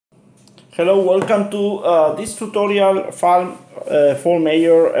Hello, welcome to this tutorial for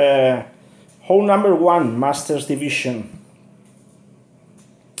Mayor hole number 1 Masters Division.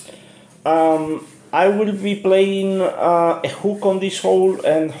 I will be playing a hook on this hole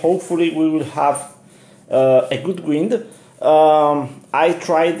and hopefully we will have a good wind. I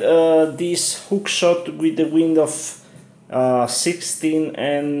tried this hook shot with the wind of 16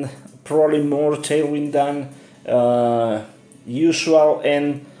 and probably more tailwind than usual,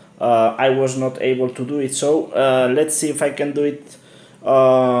 and I was not able to do it. So let's see if I can do it.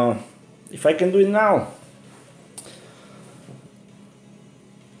 If I can do it now.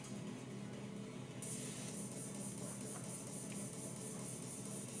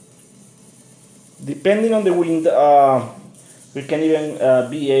 Depending on the wind, we can even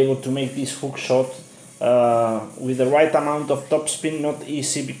be able to make this hook shot with the right amount of topspin. Not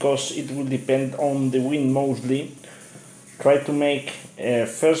easy because it will depend on the wind mostly. Try to make a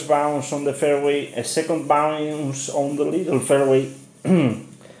first bounce on the fairway, a second bounce on the little fairway,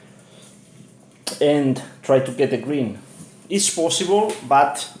 and try to get a green. It's possible,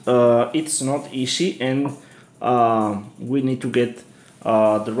 but it's not easy, and we need to get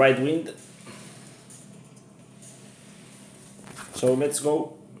the right wind. So let's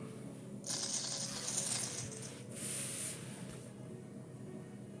go.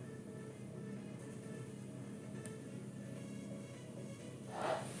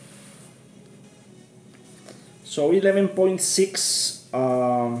 So 11.6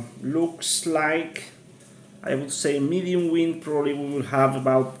 looks like, I would say, medium wind. Probably we will have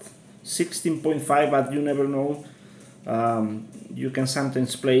about 16.5, but you never know. You can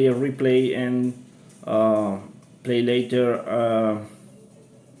sometimes play a replay and play later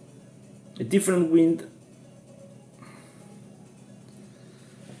a different wind.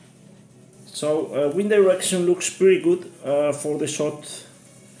 So wind direction looks pretty good for the shot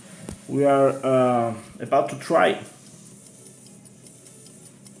we are about to try.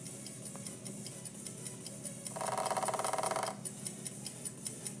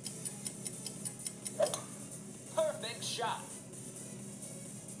 Perfect shot.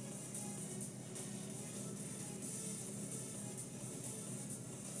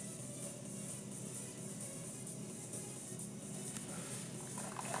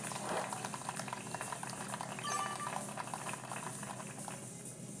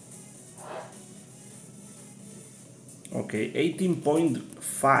 Okay,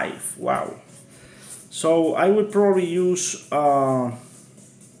 18.5. Wow. So I will probably use about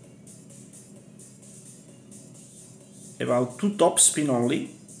 2 topspin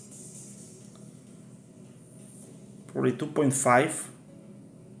only. Probably 2.5.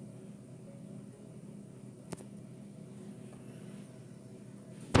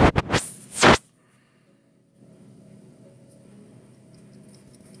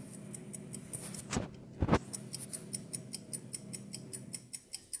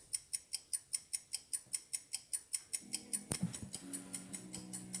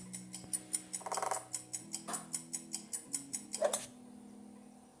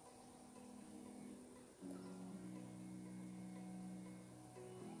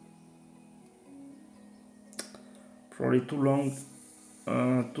 Probably too long.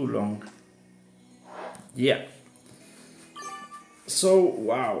 Too long. Yeah. So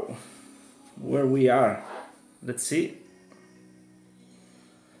wow, where we are. Let's see.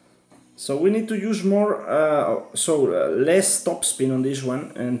 So we need to use more, less topspin on this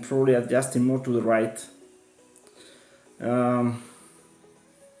one, and probably adjusting more to the right.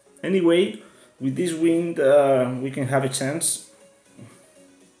 Anyway, with this wind, we can have a chance.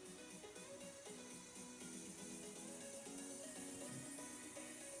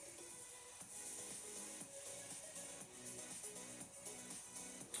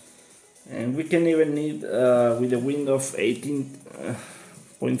 And we can even need, with a wind of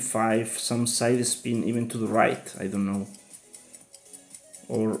 18.5, some side spin even to the right, I don't know.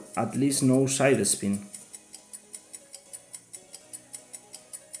 Or at least no side spin.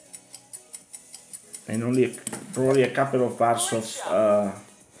 And only probably a couple of bars of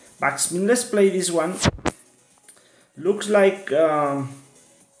backspin. Let's play this one. Looks like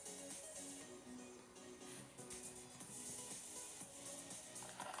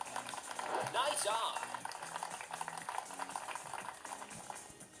Nice on.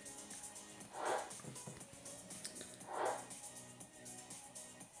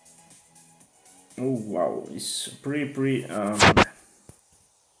 oh wow, it's pretty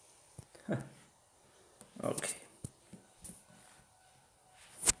okay.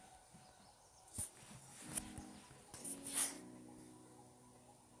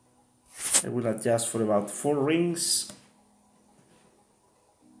 I will adjust for about 4 rings.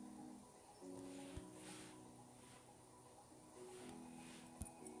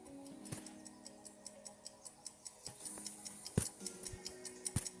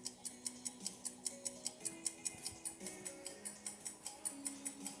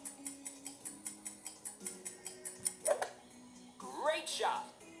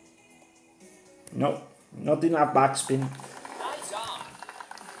 No, not enough backspin. Nice on.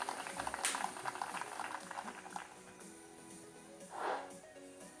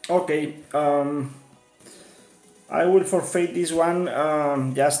 Okay, I will forfeit this one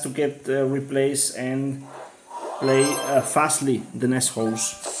just to get replays and play fastly the next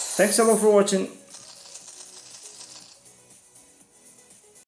holes. Thanks a lot for watching.